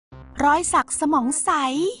รอยสักสมองใส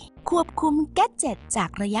ควบคุม Gadget จาก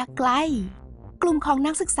ระยะไกลกลุ่มของ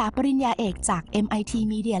นักศึกษาปริญญาเอกจาก MIT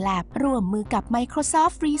Media Lab ร่วมมือกับ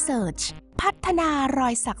Microsoft Research พัฒนารอ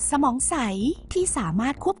ยสักสมองใสที่สามา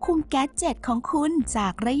รถควบคุม Gadget ของคุณจา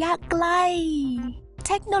กระยะไกลเ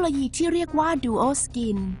ทคโนโลยีที่เรียกว่า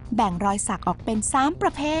DuoSkin แบ่งรอยสักออกเป็น 3 ปร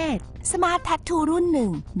ะเภท Smart Tattoo รุ่น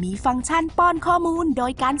 1 มีฟังก์ชันป้อนข้อมูลโด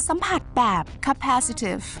ยการสัมผัสแบบ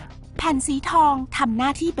capacitive แผ่นสีทองทำหน้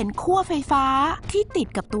าที่เป็นขั้วไฟฟ้าที่ติด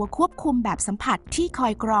กับตัวควบคุมแบบสัมผัสที่คอ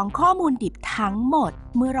ยกรองข้อมูลดิบทั้งหมด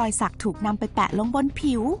เมื่อรอยสักถูกนำไปแปะลงบน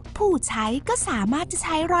ผิวผู้ใช้ก็สามารถจะใ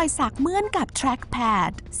ช้รอยสักเหมือนกับ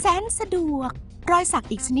trackpad แสนสะดวกรอยสัก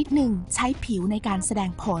อีกชนิดหนึ่งใช้ผิวในการแสด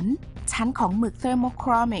งผลชั้นของหมึก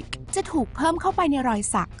thermochromic จะถูกเพิ่มเข้าไปในรอย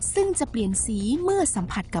สักซึ่งจะเปลี่ยนสีเมื่อสัม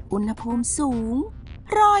ผัสกับอุณหภูมิสูง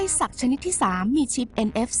รอยสักชนิดที่ 3 มีชิป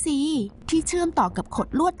NFC ที่เชื่อมต่อกับขด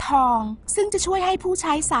ลวดทองซึ่งจะช่วยให้ผู้ใ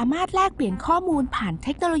ช้สามารถแลกเปลี่ยนข้อมูลผ่านเท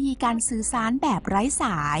คโนโลยีการสื่อสารแบบไร้ส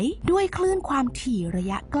ายด้วยคลื่นความถี่ระ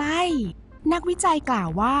ยะใกล้นักวิจัยกล่าว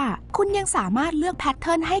ว่าคุณยังสามารถเลือกแพทเ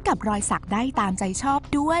ทิร์นให้กับรอยสักได้ตามใจชอบ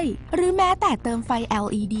ด้วยหรือแม้แต่เติมไฟ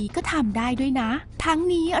LED ก็ทำได้ด้วยนะทั้ง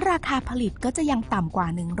นี้ราคาผลิตก็จะยังต่ำกว่า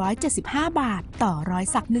175 บาทต่อรอย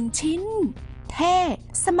สัก1ชิ้นเท่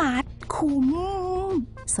สมาร์ทคุ้ม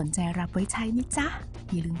สนใจรับไว้ใช้ไหมจ๊ะ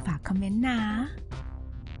อย่าลืมฝากคอมเมนต์นะ